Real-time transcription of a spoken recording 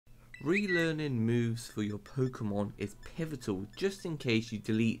Relearning moves for your Pokemon is pivotal just in case you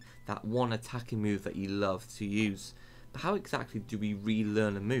delete that one attacking move that you love to use. But how exactly do we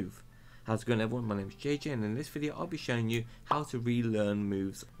relearn a move? How's it going everyone, my name is JJ and in this video I'll be showing you how to relearn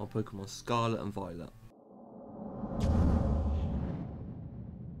moves on Pokemon Scarlet and Violet.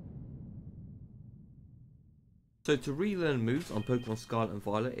 So to relearn moves on Pokemon Scarlet and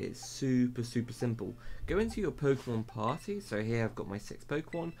Violet, it's super simple. Go into your Pokemon party, so here I've got my 6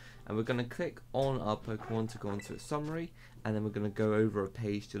 Pokemon, and we're going to click on our Pokemon to go into its summary, and then we're going to go over a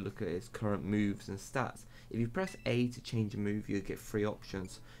page to look at its current moves and stats. If you press A to change a move, you'll get 3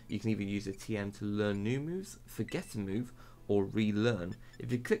 options. You can either use a TM to learn new moves, forget a move, or relearn.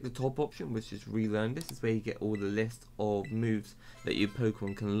 If you click the top option, which is relearn, this is where you get all the list of moves that your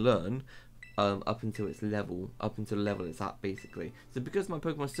Pokemon can learn up until its level, up until the level it's at basically. So because my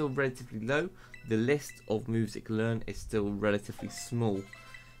Pokemon is still relatively low, the list of moves it can learn is still relatively small.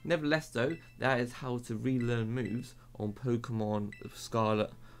 Nevertheless though, that is how to relearn moves on Pokemon Scarlet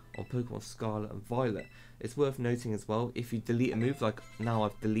and Violet. It's worth noting as well, if you delete a move, like now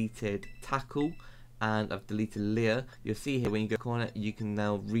I've deleted Tackle and I've deleted Leer, you'll see here when you go on it, you can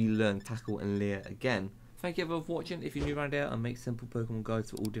now relearn Tackle and Leer again. Thank you everyone for watching. If you're new around here, I make simple Pokemon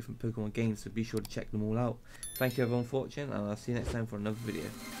guides for all different Pokemon games, so be sure to check them all out. Thank you everyone for watching, and I'll see you next time for another video.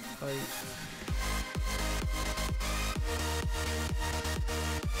 Bye.